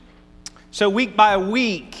So week by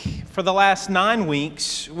week, for the last 9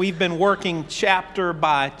 weeks, we've been working chapter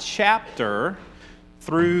by chapter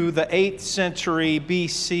through the 8th century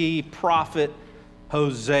BC prophet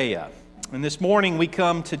Hosea. And this morning we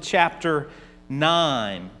come to chapter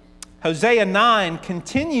 9. Hosea 9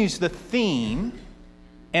 continues the theme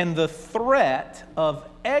and the threat of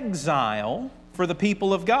exile for the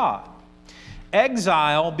people of God.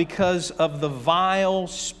 Exile because of the vile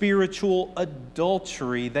spiritual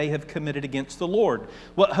adultery they have committed against the Lord.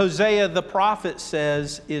 What Hosea the prophet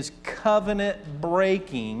says is covenant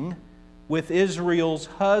breaking with Israel's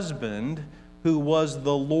husband, who was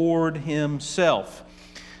the Lord himself.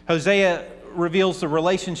 Hosea reveals the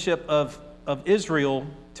relationship of Israel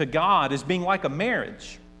to God as being like a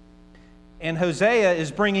marriage. And Hosea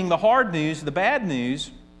is bringing the hard news, the bad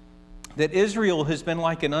news, that Israel has been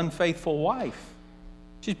like an unfaithful wife.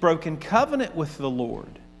 She's broken covenant with the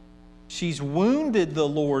Lord. She's wounded the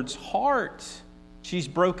Lord's heart. She's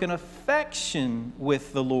broken affection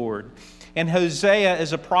with the Lord. And Hosea,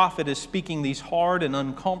 as a prophet, is speaking these hard and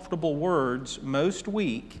uncomfortable words most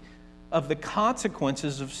week of the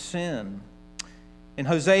consequences of sin. And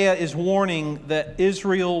Hosea is warning that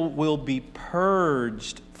Israel will be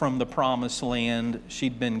purged from the promised land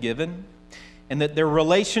she'd been given, and that their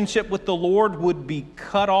relationship with the Lord would be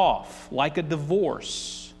cut off like a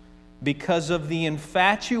divorce because of the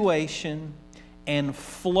infatuation and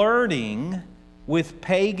flirting with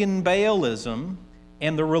pagan Baalism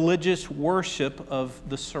and the religious worship of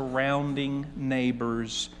the surrounding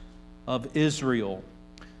neighbors of Israel.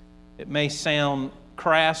 It may sound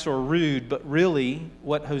crass or rude, but really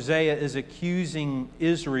what Hosea is accusing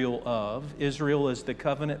Israel of, Israel as the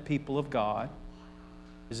covenant people of God,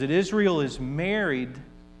 is that Israel is married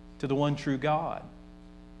to the one true God.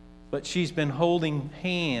 But she's been holding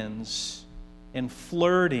hands and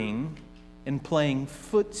flirting and playing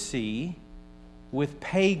footsie with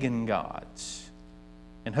pagan gods.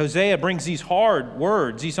 And Hosea brings these hard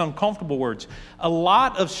words, these uncomfortable words. A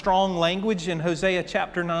lot of strong language in Hosea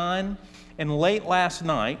chapter 9. And late last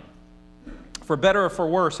night, for better or for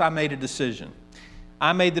worse, I made a decision.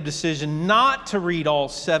 I made the decision not to read all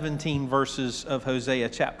 17 verses of Hosea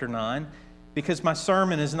chapter 9 because my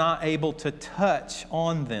sermon is not able to touch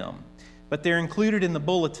on them. But they're included in the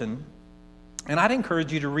bulletin, and I'd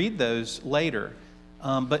encourage you to read those later.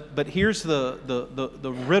 But here's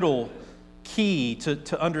the riddle key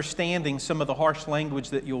to understanding some of the harsh language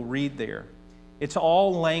that you'll read there. It's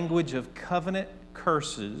all language of covenant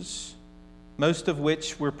curses, most of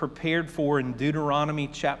which we're prepared for in Deuteronomy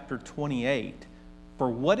chapter 28, for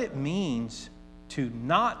what it means to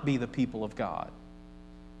not be the people of God.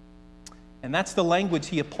 And that's the language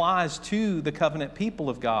he applies to the covenant people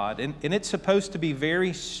of God. And it's supposed to be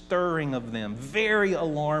very stirring of them, very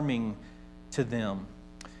alarming to them.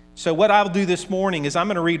 So what I'll do this morning is I'm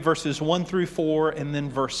going to read verses 1 through 4 and then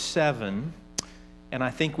verse 7. And I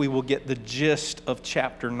think we will get the gist of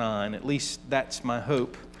chapter 9. At least that's my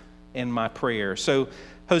hope and my prayer. So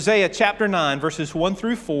Hosea chapter 9, verses 1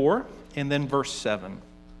 through 4, and then verse 7.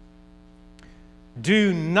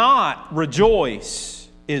 Do not rejoice,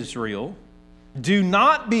 Israel. Do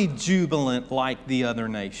not be jubilant like the other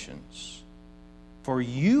nations, for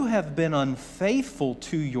you have been unfaithful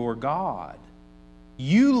to your God.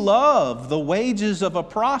 You love the wages of a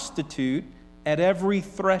prostitute at every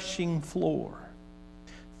threshing floor.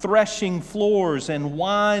 Threshing floors and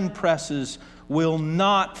wine presses will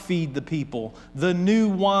not feed the people. The new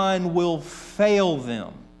wine will fail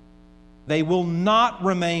them. They will not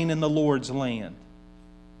remain in the Lord's land.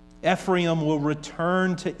 Ephraim will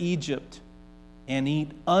return to Egypt and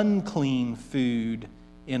eat unclean food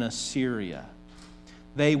in Assyria.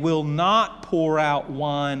 They will not pour out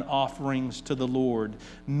wine offerings to the Lord,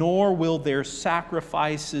 nor will their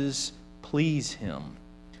sacrifices please him.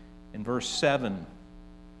 In verse 7,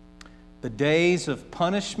 the days of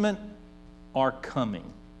punishment are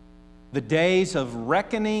coming. The days of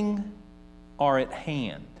reckoning are at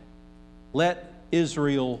hand. Let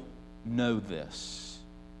Israel know this,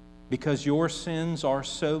 because your sins are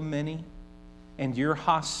so many and your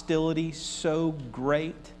hostility so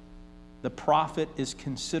great, the prophet is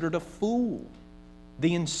considered a fool,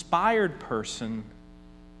 the inspired person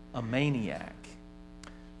a maniac.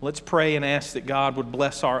 Let's pray and ask that God would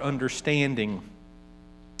bless our understanding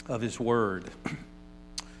of his word.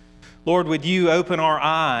 Lord, would you open our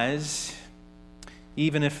eyes,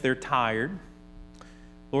 even if they're tired?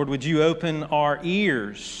 Lord, would you open our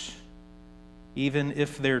ears, even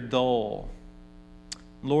if they're dull?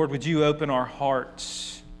 Lord, would you open our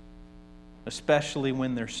hearts, especially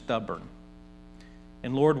when they're stubborn?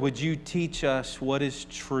 And Lord, would you teach us what is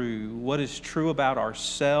true about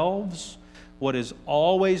ourselves what has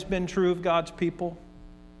always been true of God's people,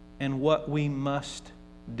 and what we must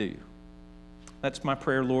do. That's my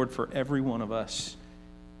prayer, Lord, for every one of us.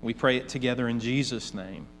 We pray it together in Jesus'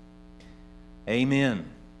 name. Amen.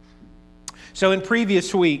 So in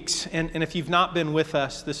previous weeks, and if you've not been with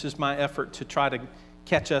us, this is my effort to try to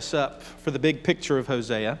catch us up for the big picture of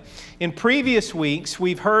Hosea. In previous weeks,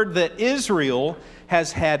 we've heard that Israel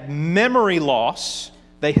has had memory loss.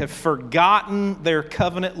 They have forgotten their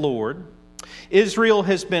covenant Lord. Israel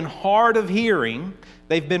has been hard of hearing.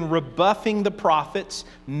 They've been rebuffing the prophets,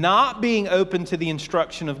 not being open to the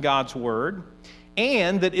instruction of God's word,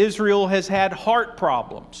 and that Israel has had heart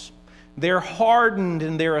problems. They're hardened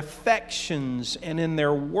in their affections and in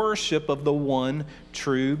their worship of the one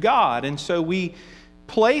true God. And so we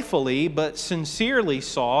playfully but sincerely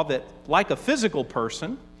saw that, like a physical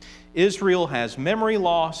person, Israel has memory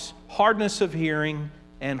loss, hardness of hearing,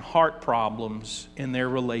 and heart problems in their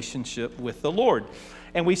relationship with the Lord.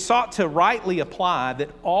 And we sought to rightly apply that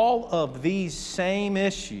all of these same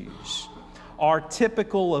issues are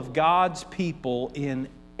typical of God's people in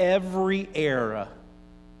every era,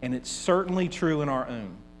 and it's certainly true in our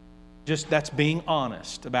own. Just that's being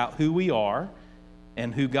honest about who we are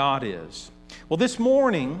and who God is. Well, this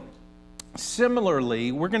morning,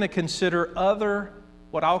 similarly, we're going to consider other,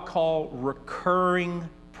 what I'll call recurring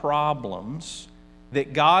problems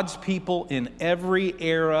that God's people in every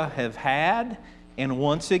era have had. And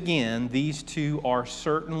once again, these two are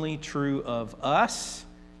certainly true of us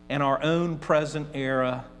and our own present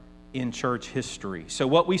era in church history. So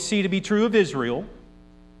what we see to be true of Israel,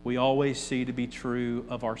 we always see to be true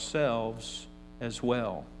of ourselves as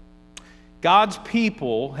well. God's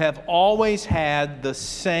people have always had the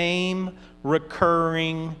same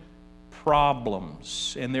recurring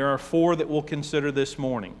problems, and there are four that we'll consider this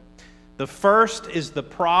morning. The first is the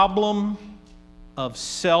problem of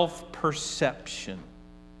self-perception,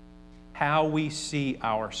 how we see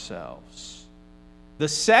ourselves. The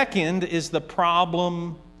second is the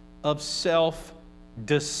problem of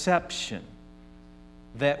self-deception,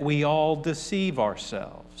 that we all deceive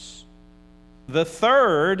ourselves. The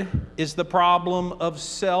third is the problem of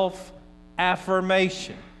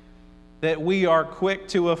self-affirmation, that we are quick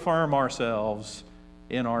to affirm ourselves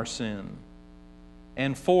in our sin.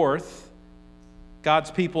 And fourth,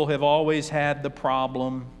 God's people have always had the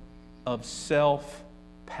problem of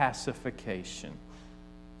self-pacification,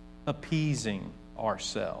 appeasing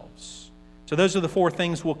ourselves. So those are the four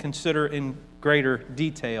things we'll consider in greater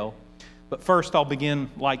detail. But first, I'll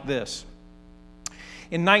begin like this.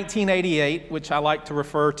 In 1988, which I like to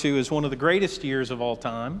refer to as one of the greatest years of all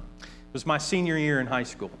time, was my senior year in high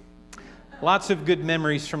school. Lots of good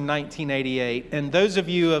memories from 1988. And those of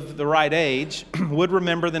you of the right age would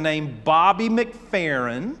remember the name Bobby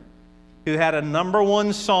McFerrin, who had a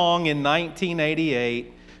 #1 song in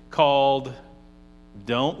 1988 called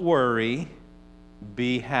 "Don't Worry,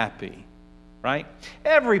 Be Happy." Right?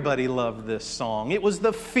 Everybody loved this song. It was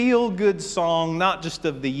the feel-good song, not just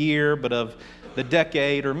of the year, but of the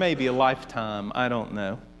decade or maybe a lifetime. I don't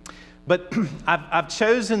know. But I've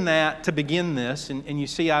chosen that to begin this, and you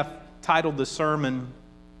see I've titled the sermon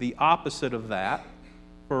the opposite of that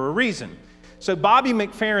for a reason. So Bobby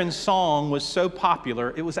McFerrin's song was so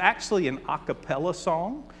popular, it was actually an a cappella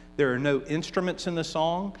song. There are no instruments in the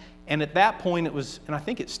song. And at that point it was, and I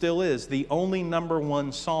think it still is, the only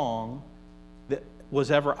 #1 song that was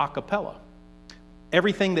ever a cappella.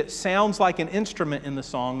 Everything that sounds like an instrument in the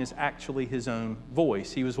song is actually his own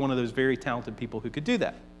voice. He was one of those very talented people who could do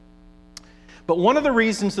that. But one of the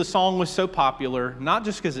reasons the song was so popular, not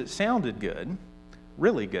just because it sounded good,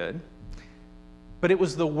 really good, but it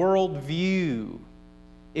was the worldview.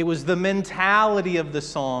 It was the mentality of the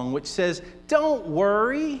song, which says, don't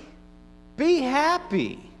worry, be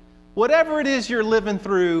happy. Whatever it is you're living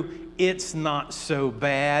through, it's not so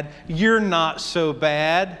bad. You're not so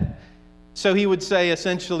bad. So he would say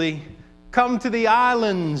essentially, come to the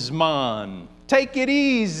islands, man. Take it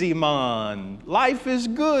easy, man. Life is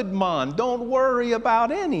good, man. Don't worry about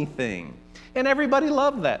anything. And everybody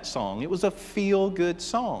loved that song. It was a feel-good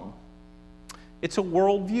song. It's a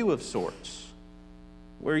worldview of sorts,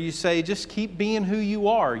 where you say, just keep being who you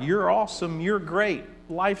are. You're awesome. You're great.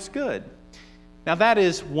 Life's good. Now that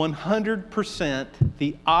is 100%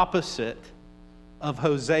 the opposite of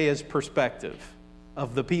Hosea's perspective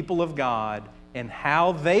of the people of God and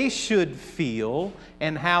how they should feel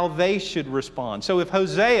and how they should respond. So if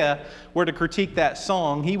Hosea were to critique that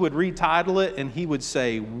song, he would retitle it and he would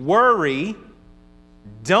say, worry,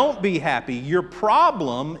 don't be happy. Your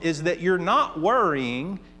problem is that you're not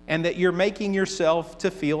worrying and that you're making yourself to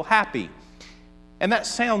feel happy. And that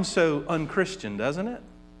sounds so unchristian, doesn't it?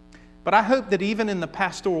 But I hope that even in the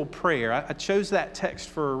pastoral prayer, I chose that text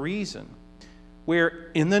for a reason, where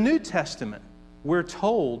in the New Testament, we're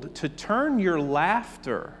told to turn your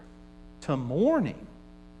laughter to mourning.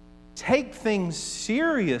 Take things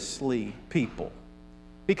seriously, people.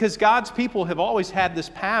 Because God's people have always had this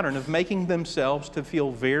pattern of making themselves to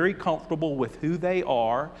feel very comfortable with who they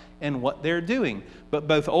are and what they're doing. But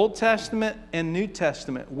both Old Testament and New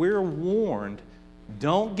Testament, we're warned,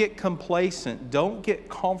 don't get complacent, don't get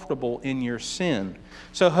comfortable in your sin.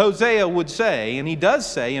 So Hosea would say, and he does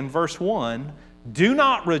say in verse 1, do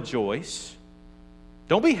not rejoice,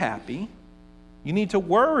 don't be happy. You need to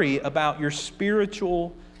worry about your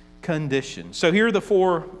spiritual condition. So here are the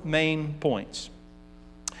four main points.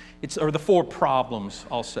 Or the four problems,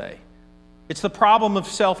 I'll say. It's the problem of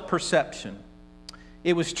self-perception.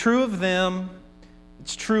 It was true of them.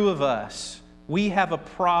 It's true of us. We have a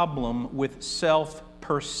problem with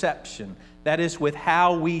self-perception. That is, with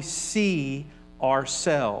how we see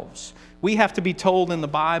ourselves. We have to be told in the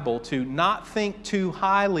Bible to not think too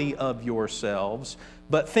highly of yourselves,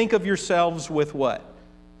 but think of yourselves with what?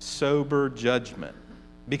 Sober judgment.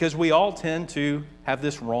 Because we all tend to have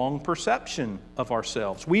this wrong perception of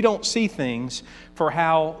ourselves. We don't see things for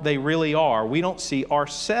how they really are. We don't see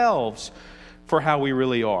ourselves for how we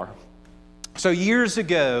really are. So years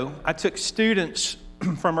ago, I took students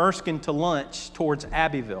from Erskine to lunch towards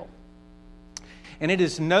Abbeville. And it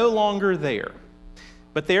is no longer there.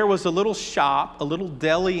 But there was a little shop, a little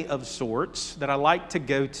deli of sorts that I liked to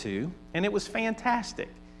go to, and it was fantastic.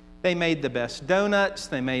 They made the best donuts,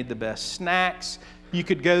 they made the best snacks. You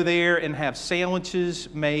could go there and have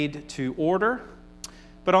sandwiches made to order.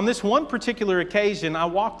 But on this one particular occasion, I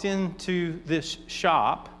walked into this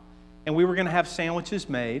shop, and we were going to have sandwiches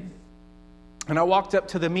made. And I walked up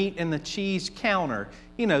to the meat and the cheese counter,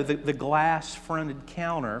 you know, the glass-fronted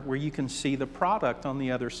counter where you can see the product on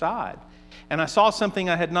the other side. And I saw something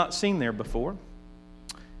I had not seen there before.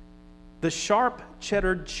 The sharp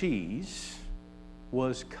cheddar cheese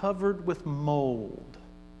was covered with mold.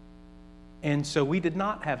 And so we did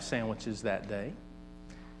not have sandwiches that day,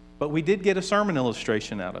 but we did get a sermon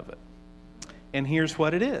illustration out of it. And here's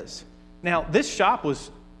what it is. Now, this shop was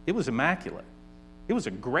immaculate. It was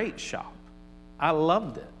a great shop. I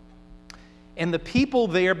loved it. And the people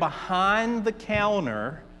there behind the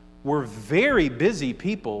counter were very busy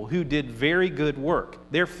people who did very good work.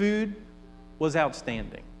 Their food was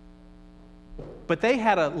outstanding. But they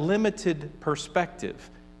had a limited perspective.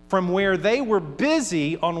 From where they were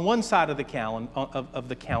busy on one side of the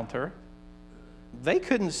counter, they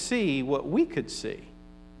couldn't see what we could see.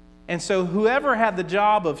 And so whoever had the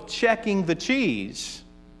job of checking the cheese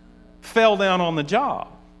fell down on the job.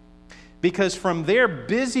 Because from their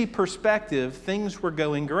busy perspective, things were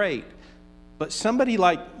going great. But somebody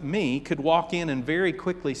like me could walk in and very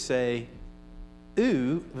quickly say,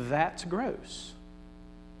 ooh, that's gross.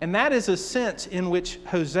 And that is a sense in which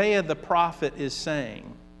Hosea the prophet is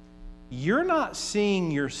saying, you're not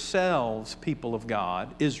seeing yourselves, people of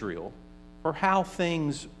God, Israel, for how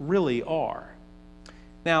things really are.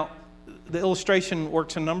 Now, the illustration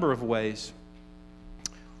works a number of ways.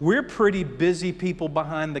 We're pretty busy people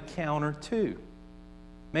behind the counter too.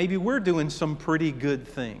 Maybe we're doing some pretty good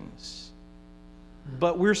things.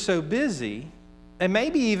 But we're so busy, and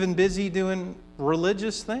maybe even busy doing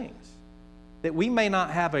religious things, that we may not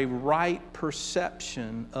have a right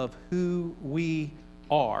perception of who we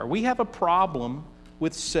are. We have a problem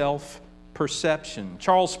with self-perception.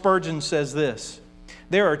 Charles Spurgeon says this,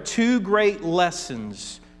 there are two great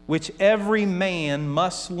lessons which every man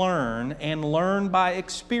must learn and learn by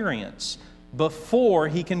experience before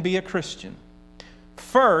he can be a Christian.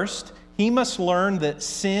 First, he must learn that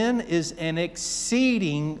sin is an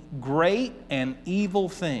exceeding great and evil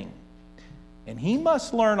thing. And he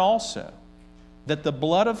must learn also that the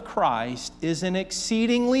blood of Christ is an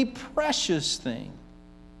exceedingly precious thing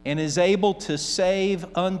and is able to save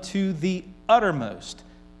unto the uttermost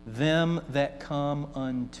them that come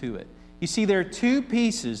unto it. You see, there are two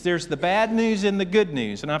pieces. There's the bad news and the good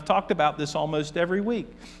news. And I've talked about this almost every week.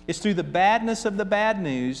 It's through the badness of the bad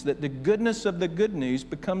news that the goodness of the good news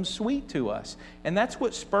becomes sweet to us. And that's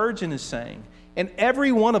what Spurgeon is saying. And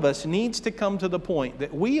every one of us needs to come to the point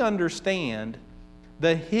that we understand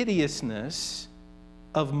the hideousness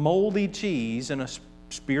of moldy cheese in a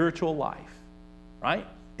spiritual life, right?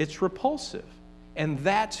 It's repulsive. And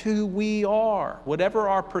that's who we are. Whatever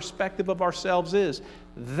our perspective of ourselves is,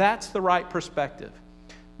 that's the right perspective.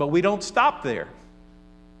 But we don't stop there.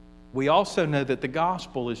 We also know that the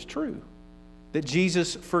gospel is true, that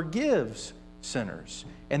Jesus forgives sinners.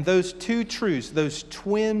 And those two truths, those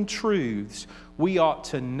twin truths, we ought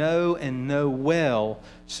to know and know well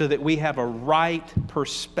so that we have a right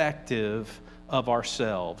perspective of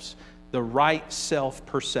ourselves, the right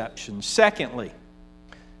self-perception. Secondly,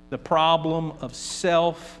 the problem of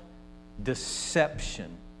self-deception.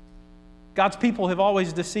 God's people have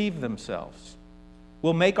always deceived themselves.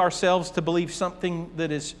 We'll make ourselves to believe something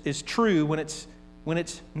that is true when it's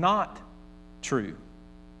not true.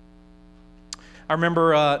 I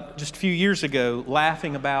remember just a few years ago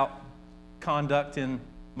laughing about conduct in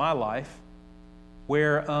my life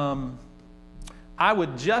where I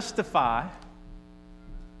would justify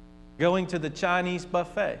going to the Chinese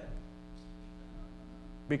buffet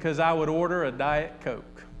because I would order a Diet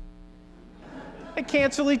Coke. They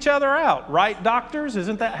cancel each other out, right, doctors?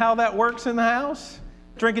 Isn't that how that works in the house?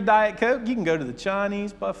 Drink a Diet Coke, you can go to the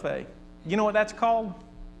Chinese buffet. You know what that's called?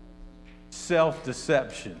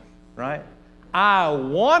 Self-deception, right? I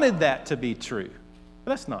wanted that to be true,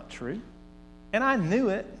 but that's not true. And I knew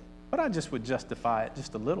it, but I just would justify it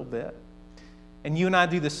just a little bit. And you and I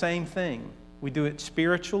do the same thing. We do it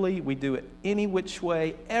spiritually. We do it any which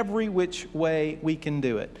way, every which way we can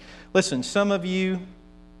do it. Listen, some of you,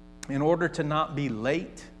 in order to not be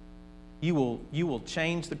late, you will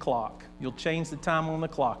change the clock. You'll change the time on the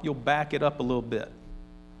clock. You'll back it up a little bit.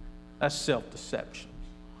 That's self-deception.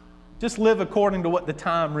 Just live according to what the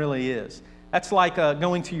time really is. That's like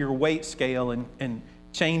going to your weight scale and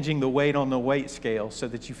changing the weight on the weight scale so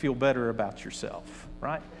that you feel better about yourself,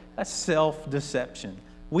 right? That's self-deception.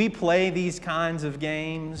 We play these kinds of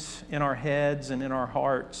games in our heads and in our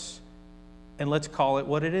hearts, and let's call it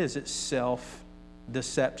what it is. It's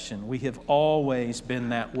self-deception. We have always been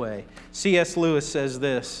that way. C.S. Lewis says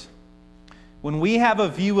this: when we have a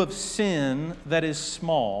view of sin that is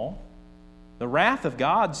small, the wrath of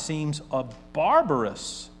God seems a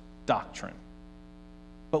barbarous doctrine.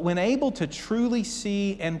 But when able to truly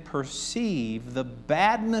see and perceive the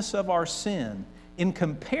badness of our sin in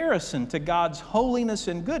comparison to God's holiness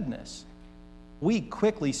and goodness, we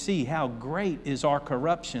quickly see how great is our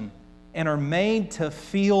corruption and are made to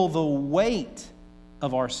feel the weight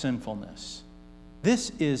of our sinfulness.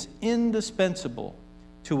 This is indispensable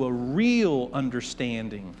to a real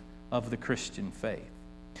understanding of the Christian faith.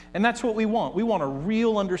 And that's what we want. We want a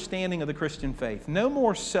real understanding of the Christian faith. No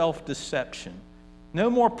more self-deception. No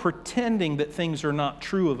more pretending that things are not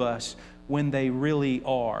true of us when they really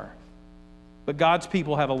are. But God's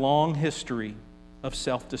people have a long history of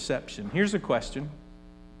self-deception. Here's a question.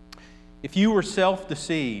 If you were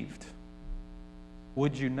self-deceived,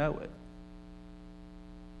 would you know it?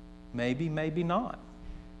 Maybe, maybe not.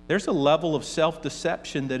 There's a level of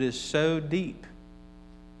self-deception that is so deep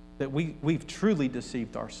that we've truly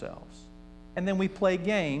deceived ourselves. And then we play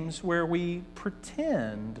games where we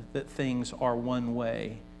pretend that things are one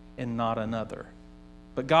way and not another.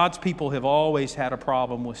 But God's people have always had a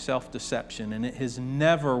problem with self-deception, and it has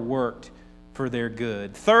never worked for their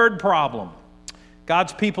good. Third problem,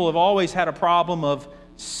 God's people have always had a problem of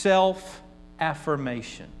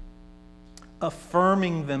self-affirmation,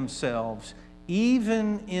 affirming themselves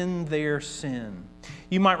even in their sin.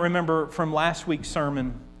 You might remember from last week's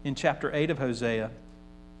sermon in chapter 8 of Hosea,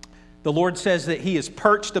 the Lord says that He is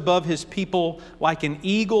perched above His people like an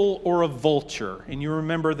eagle or a vulture. And you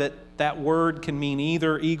remember that that word can mean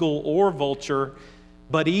either eagle or vulture,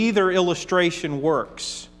 but either illustration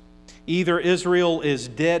works. Either Israel is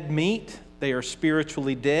dead meat, they are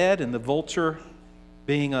spiritually dead, and the vulture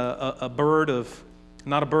being a bird of,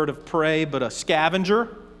 not a bird of prey, but a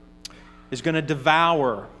scavenger, is going to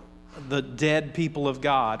devour the dead people of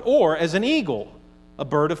God. Or as an eagle, a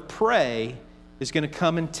bird of prey, is going to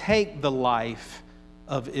come and take the life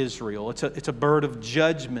of Israel. It's a bird of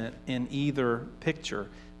judgment in either picture.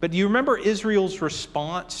 But do you remember Israel's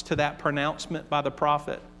response to that pronouncement by the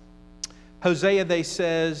prophet? Hosea, they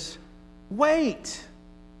says, wait,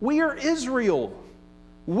 we are Israel.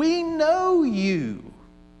 We know you.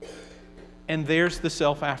 And there's the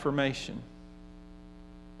self-affirmation.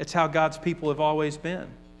 It's how God's people have always been.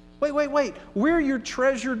 Wait, we're your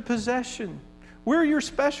treasured possession. We're your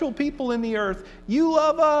special people in the earth. You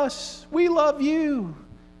love us. We love you.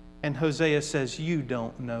 And Hosea says, you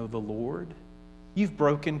don't know the Lord. You've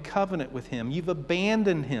broken covenant with Him. You've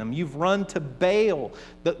abandoned Him. You've run to Baal,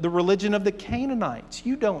 the religion of the Canaanites.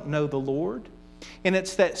 You don't know the Lord. And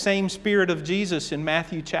it's that same spirit of Jesus in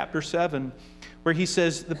Matthew chapter 7, where He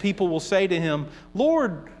says the people will say to Him,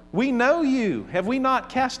 Lord, we know you. Have we not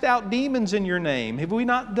cast out demons in your name? Have we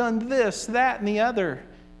not done this, that, and the other?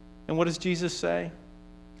 And what does Jesus say?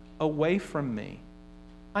 Away from me.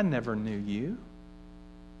 I never knew you.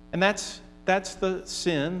 And that's the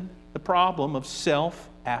sin the problem of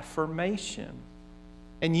self-affirmation.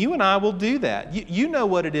 And you and I will do that. You know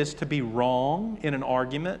what it is to be wrong in an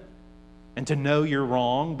argument and to know you're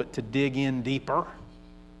wrong, but to dig in deeper,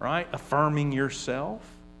 right? Affirming yourself.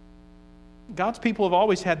 God's people have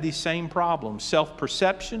always had these same problems: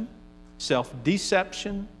 self-perception,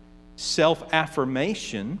 self-deception,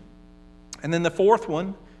 self-affirmation. And then the fourth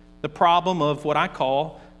one, the problem of what I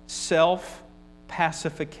call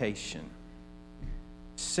self-pacification.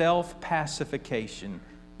 Self-pacification,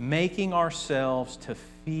 making ourselves to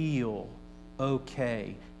feel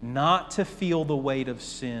okay, not to feel the weight of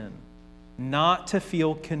sin, not to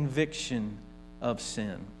feel conviction of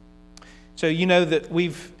sin. So you know that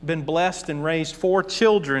we've been blessed and raised 4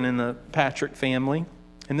 children in the Patrick family,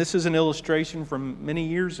 and this is an illustration from many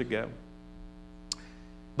years ago.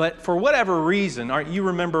 But for whatever reason, you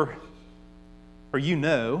remember, or you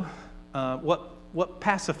know, what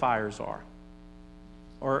pacifiers are.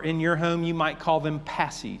 Or in your home, you might call them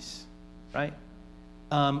passies, right?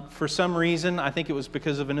 For some reason, I think it was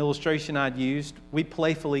because of an illustration I'd used, we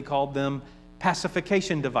playfully called them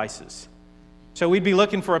pacification devices. So we'd be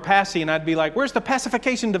looking for a passy, and I'd be like, where's the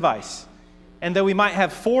pacification device? And though we might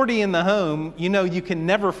have 40 in the home, you know you can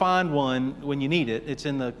never find one when you need it. It's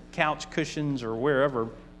in the couch cushions or wherever.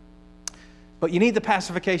 But you need the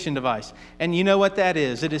pacification device. And you know what that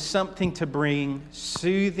is? It is something to bring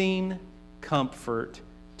soothing comfort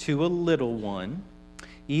to a little one.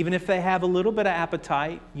 Even if they have a little bit of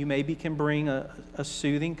appetite, you maybe can bring a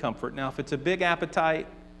soothing comfort. Now, if it's a big appetite,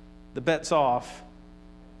 the bet's off.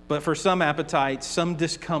 But for some appetites, some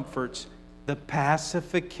discomforts, the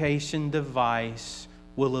pacification device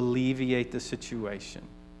will alleviate the situation.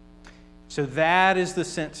 So that is the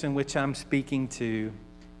sense in which I'm speaking to.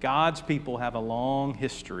 God's people have a long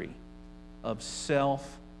history of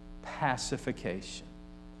self-pacification.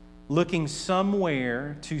 Looking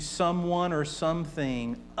somewhere to someone or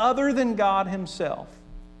something other than God Himself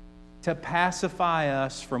to pacify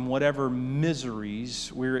us from whatever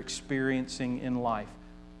miseries we're experiencing in life.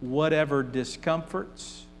 Whatever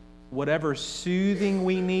discomforts, whatever soothing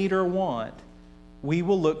we need or want, we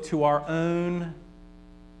will look to our own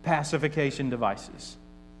pacification devices.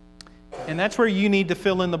 And that's where you need to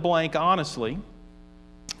fill in the blank, honestly,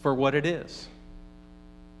 for what it is.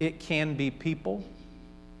 It can be people.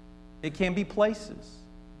 It can be places.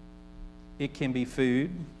 It can be food.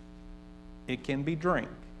 It can be drink.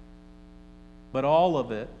 But all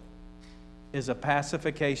of it is a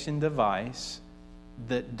pacification device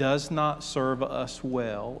that does not serve us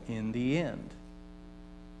well in the end.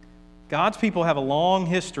 God's people have a long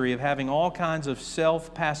history of having all kinds of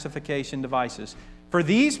self-pacification devices. For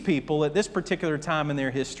these people, at this particular time in their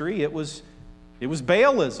history, it was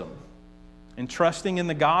Baalism, and trusting in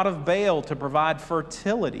the god of Baal to provide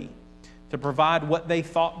fertility, to provide what they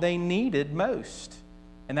thought they needed most.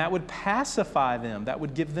 And that would pacify them. That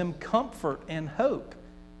would give them comfort and hope.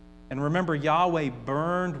 And remember, Yahweh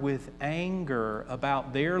burned with anger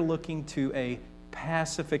about their looking to a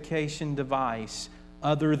pacification device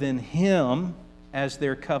other than Him as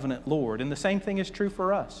their covenant Lord. And the same thing is true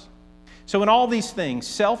for us. So in all these things,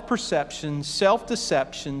 self-perception,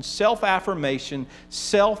 self-deception, self-affirmation,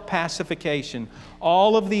 self-pacification,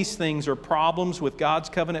 all of these things are problems with God's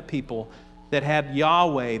covenant people that had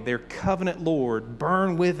Yahweh, their covenant Lord,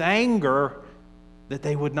 burn with anger that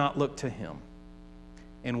they would not look to Him.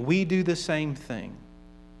 And we do the same thing.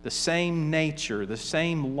 The same nature, the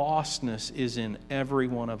same lostness is in every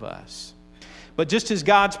one of us. But just as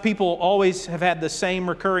God's people always have had the same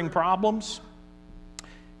recurring problems,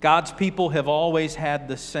 God's people have always had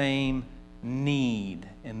the same need.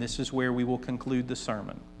 And this is where we will conclude the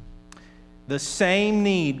sermon. The same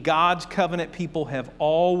need God's covenant people have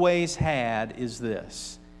always had is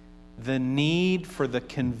this: the need for the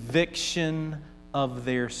conviction of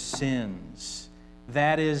their sins.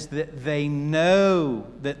 That is, that they know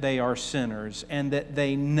that they are sinners and that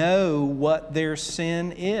they know what their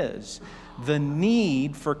sin is. The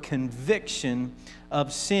need for conviction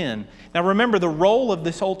of sin. Now remember, the role of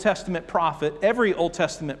this Old Testament prophet, every Old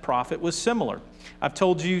Testament prophet, was similar. I've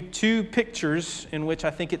told you 2 pictures in which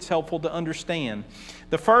I think it's helpful to understand.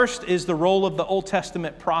 The first is the role of the Old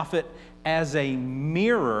Testament prophet as a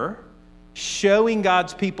mirror, showing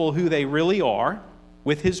God's people who they really are,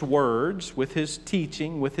 with his words, with his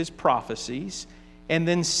teaching, with his prophecies. And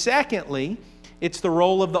then secondly, it's the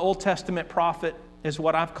role of the Old Testament prophet as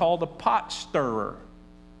what I've called a pot stirrer.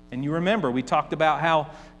 And you remember, we talked about how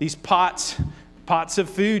these pots of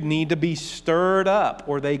food need to be stirred up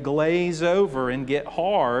or they glaze over and get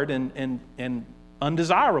hard and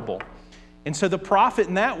undesirable. And so the prophet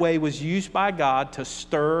in that way was used by God to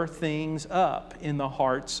stir things up in the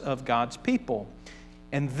hearts of God's people.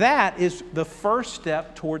 And that is the first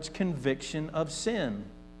step towards conviction of sin.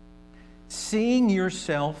 Seeing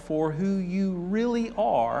yourself for who you really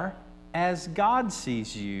are as God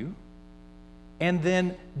sees you, and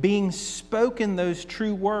then being spoken those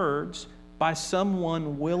true words by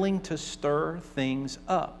someone willing to stir things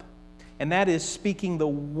up. And that is speaking the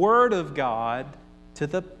Word of God to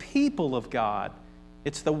the people of God.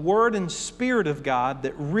 It's the Word and Spirit of God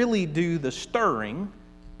that really do the stirring,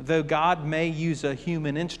 though God may use a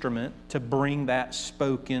human instrument to bring that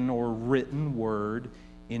spoken or written word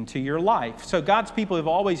into your life. So God's people have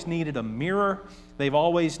always needed a mirror. They've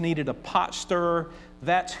always needed a pot stirrer.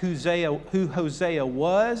 That's who Hosea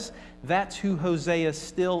was. That's who Hosea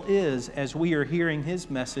still is, as we are hearing his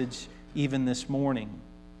message even this morning.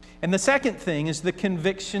 And the second thing is the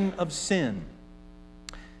conviction of sin.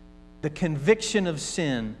 The conviction of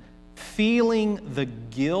sin, feeling the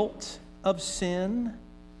guilt of sin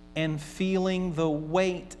and feeling the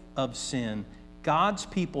weight of sin. God's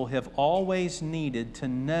people have always needed to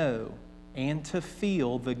know and to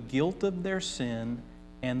feel the guilt of their sin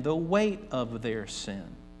and the weight of their sin.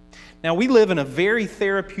 Now, we live in a very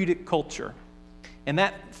therapeutic culture, and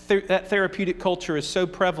that therapeutic culture is so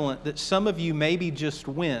prevalent that some of you maybe just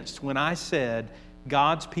winced when I said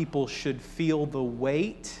God's people should feel the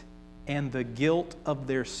weight and the guilt of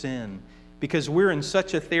their sin. Because we're in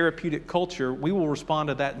such a therapeutic culture, we will respond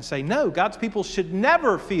to that and say, no, God's people should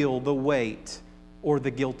never feel the weight or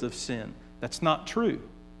the guilt of sin. That's not true.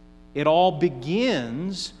 It all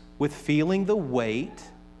begins with feeling the weight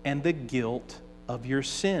and the guilt of your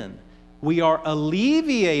sin. We are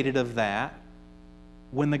alleviated of that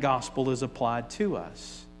when the gospel is applied to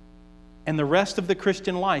us. And the rest of the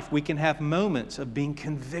Christian life, we can have moments of being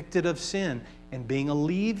convicted of sin and being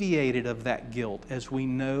alleviated of that guilt as we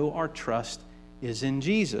know our trust is in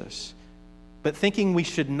Jesus. But thinking we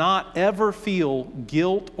should not ever feel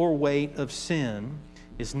guilt or weight of sin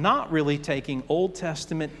is not really taking Old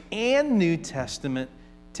Testament and New Testament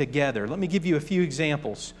together. Let me give you a few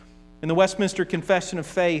examples. In the Westminster Confession of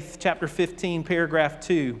Faith, chapter 15, paragraph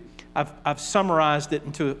 2, I've summarized it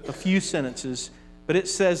into a few sentences, but it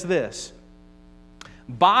says this: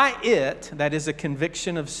 by it, that is a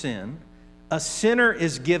conviction of sin, a sinner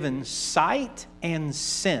is given sight and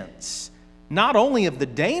sense, not only of the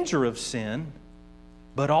danger of sin,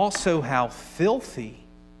 but also how filthy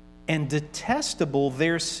and detestable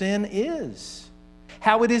their sin is,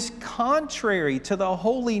 how it is contrary to the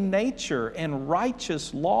holy nature and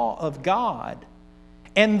righteous law of God,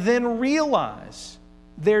 and then realize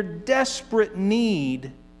their desperate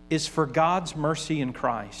need is for God's mercy in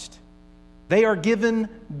Christ. They are given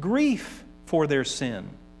grief for their sin,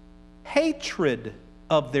 hatred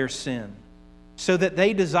of their sin, so that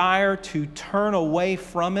they desire to turn away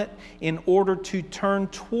from it in order to turn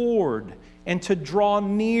toward and to draw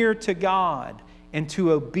near to God and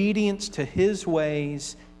to obedience to His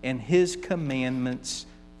ways and His commandments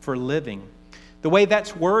for living. The way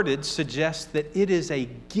that's worded suggests that it is a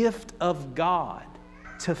gift of God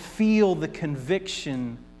to feel the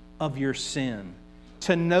conviction of your sin,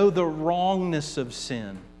 to know the wrongness of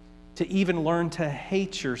sin, to even learn to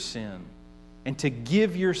hate your sin, and to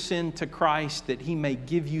give your sin to Christ that He may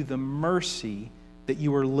give you the mercy that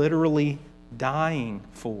you are literally dying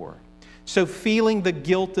for. So feeling the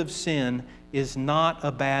guilt of sin is not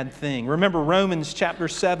a bad thing. Remember Romans chapter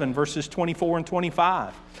 7, verses 24 and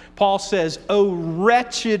 25. Paul says, "O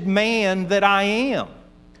wretched man that I am."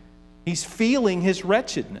 He's feeling his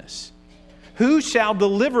wretchedness. "Who shall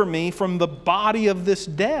deliver me from the body of this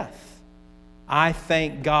death? I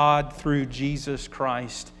thank God through Jesus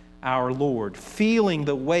Christ our Lord." Feeling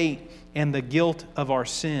the weight and the guilt of our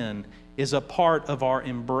sin is a part of our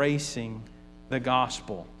embracing the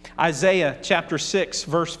gospel. Isaiah chapter 6,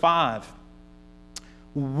 verse 5.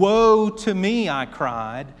 "Woe to me," I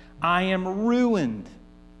cried, "I am ruined,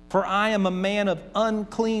 for I am a man of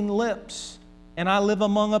unclean lips, and I live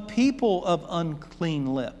among a people of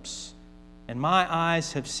unclean lips. And my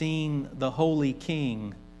eyes have seen the Holy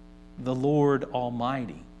King, the Lord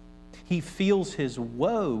Almighty." He feels his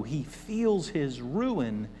woe, he feels his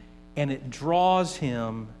ruin, and it draws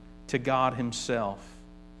him to God Himself.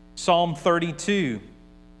 Psalm 32,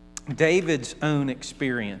 David's own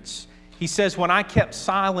experience. He says, "When I kept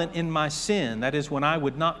silent in my sin," that is, when I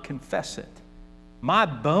would not confess it, "my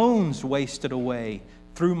bones wasted away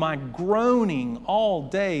through my groaning all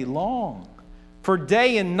day long. For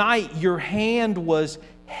day and night your hand was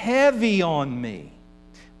heavy on me.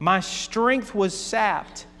 My strength was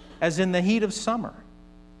sapped as in the heat of summer.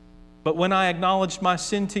 But when I acknowledged my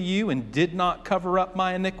sin to you and did not cover up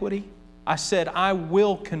my iniquity, I said, I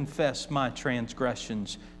will confess my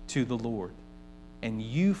transgressions to the Lord. And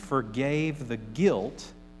you forgave the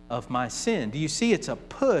guilt of my sin. Do you see? It's a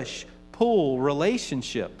push-pull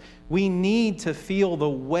relationship. We need to feel the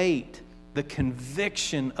weight, the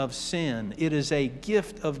conviction of sin. It is a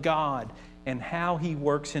gift of God and how He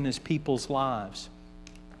works in His people's lives.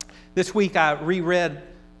 This week I reread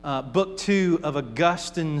Book 2 of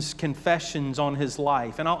Augustine's Confessions on his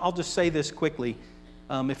life. And I'll just say this quickly.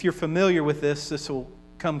 If you're familiar with this will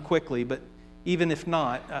come quickly, but even if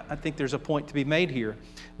not, I think there's a point to be made here.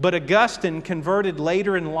 But Augustine, converted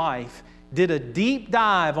later in life, did a deep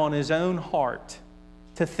dive on his own heart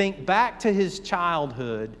to think back to his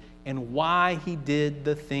childhood and why he did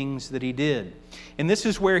the things that he did. And this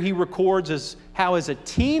is where he records how as a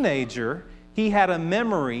teenager, he had a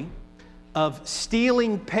memory of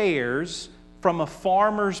stealing pears from a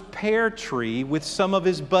farmer's pear tree with some of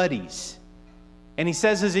his buddies. And he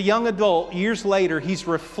says as a young adult, years later, he's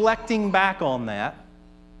reflecting back on that.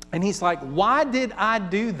 And he's like, why did I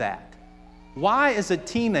do that? Why as a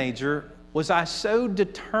teenager was I so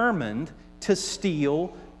determined to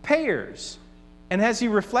steal pears? And as he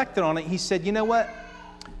reflected on it, he said, you know what?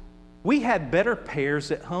 We had better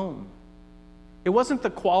pears at home. It wasn't the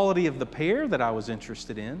quality of the pear that I was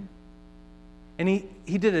interested in. And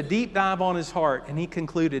he did a deep dive on his heart, and he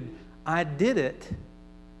concluded, I did it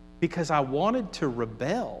because I wanted to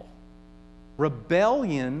rebel.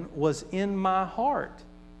 Rebellion was in my heart.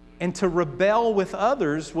 And to rebel with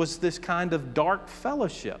others was this kind of dark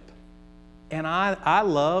fellowship. And I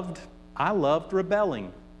loved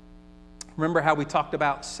rebelling. Remember how we talked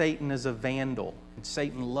about Satan as a vandal, and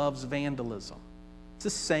Satan loves vandalism. It's the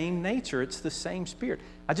same nature. It's the same spirit.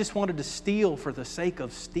 I just wanted to steal for the sake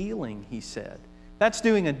of stealing, he said. That's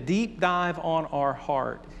doing a deep dive on our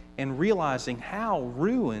heart and realizing how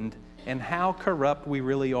ruined and how corrupt we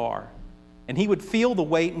really are. And he would feel the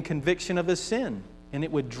weight and conviction of his sin, and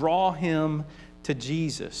it would draw him to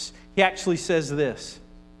Jesus. He actually says this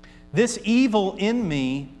evil in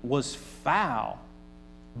me was foul,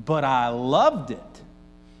 but I loved it.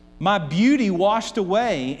 My beauty washed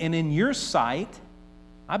away, and in your sight,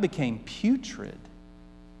 I became putrid.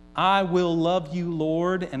 I will love you,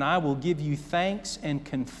 Lord, and I will give you thanks and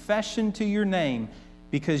confession to your name,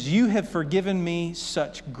 because you have forgiven me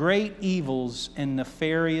such great evils and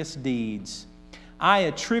nefarious deeds. I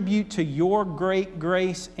attribute to your great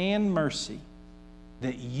grace and mercy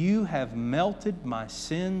that you have melted my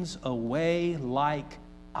sins away like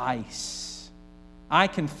ice. I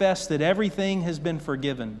confess that everything has been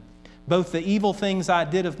forgiven, both the evil things I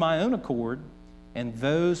did of my own accord and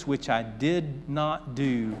those which I did not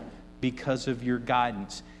do because of your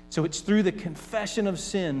guidance. So it's through the confession of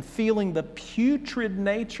sin, feeling the putrid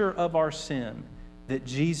nature of our sin, that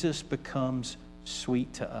Jesus becomes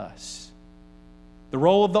sweet to us. The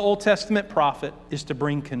role of the Old Testament prophet is to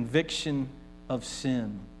bring conviction of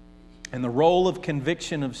sin. And the role of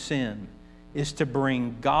conviction of sin is to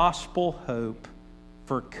bring gospel hope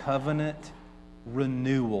for covenant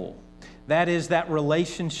renewal. That is, that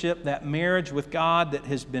relationship, that marriage with God that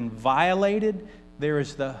has been violated, there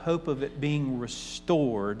is the hope of it being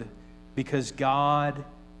restored because God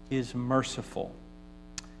is merciful.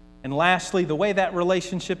 And lastly, the way that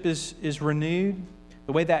relationship is renewed,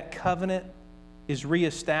 the way that covenant is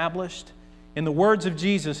reestablished, in the words of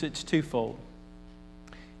Jesus, it's twofold.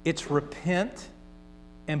 It's repent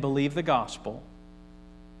and believe the gospel,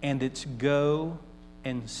 and it's go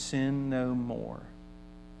and sin no more.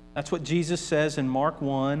 That's what Jesus says in Mark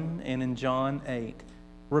 1 and in John 8.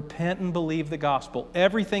 Repent and believe the gospel.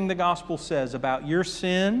 Everything the gospel says about your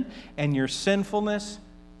sin and your sinfulness,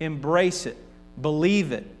 embrace it.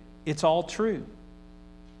 Believe it. It's all true.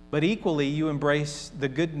 But equally, you embrace the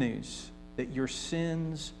good news that your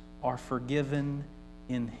sins are forgiven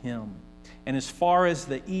in Him. And as far as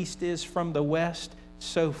the east is from the west,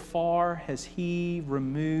 so far has He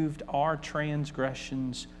removed our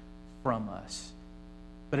transgressions from us.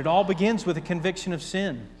 But it all begins with a conviction of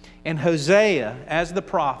sin. And Hosea, as the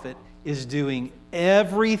prophet, is doing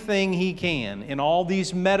everything he can in all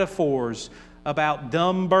these metaphors about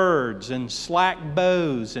dumb birds and slack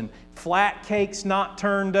bows and flat cakes not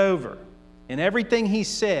turned over. And everything he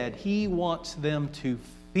said, he wants them to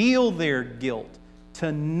feel their guilt,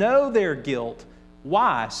 to know their guilt.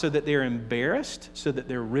 Why? So that they're embarrassed? So that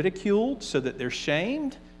they're ridiculed? So that they're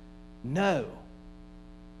shamed? No.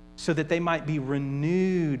 So that they might be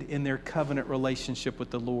renewed in their covenant relationship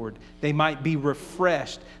with the Lord. They might be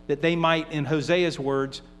refreshed, that they might, in Hosea's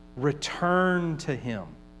words, return to Him.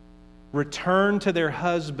 Return to their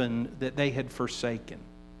husband that they had forsaken.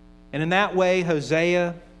 And in that way,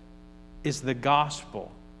 Hosea is the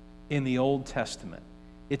gospel in the Old Testament.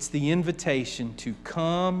 It's the invitation to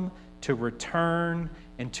come, to return,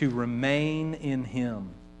 and to remain in Him.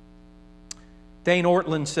 Dane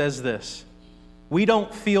Ortland says this: we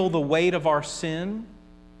don't feel the weight of our sin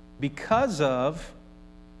because of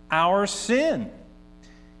our sin.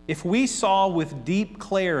 If we saw with deep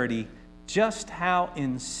clarity just how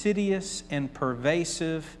insidious and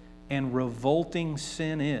pervasive and revolting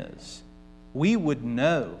sin is, we would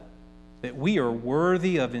know that we are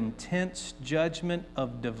worthy of intense judgment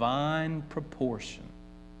of divine proportion.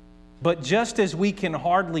 But just as we can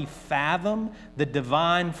hardly fathom the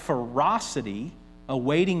divine ferocity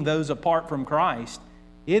awaiting those apart from Christ,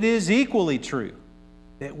 it is equally true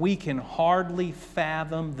that we can hardly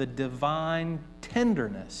fathom the divine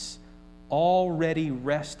tenderness already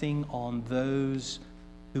resting on those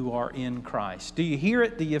who are in Christ. Do you hear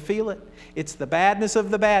it? Do you feel it? It's the badness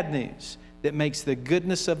of the bad news that makes the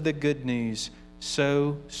goodness of the good news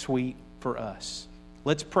so sweet for us.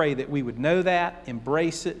 Let's pray that we would know that,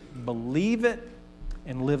 embrace it, believe it,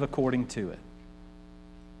 and live according to it.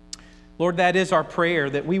 Lord, that is our prayer,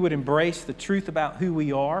 that we would embrace the truth about who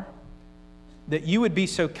we are, that you would be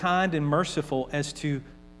so kind and merciful as to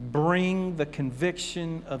bring the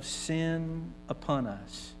conviction of sin upon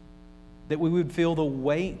us, that we would feel the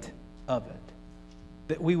weight of it,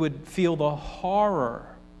 that we would feel the horror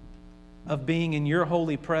of being in your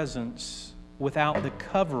holy presence without the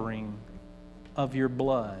covering of your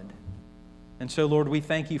blood. And so, Lord, we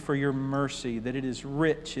thank you for your mercy, that it is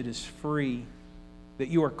rich, it is free, that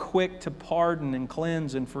you are quick to pardon and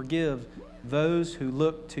cleanse and forgive those who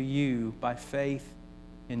look to you by faith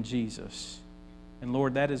in Jesus. And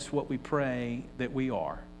Lord, that is what we pray that we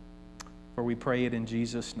are. For we pray it in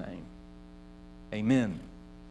Jesus' name. Amen.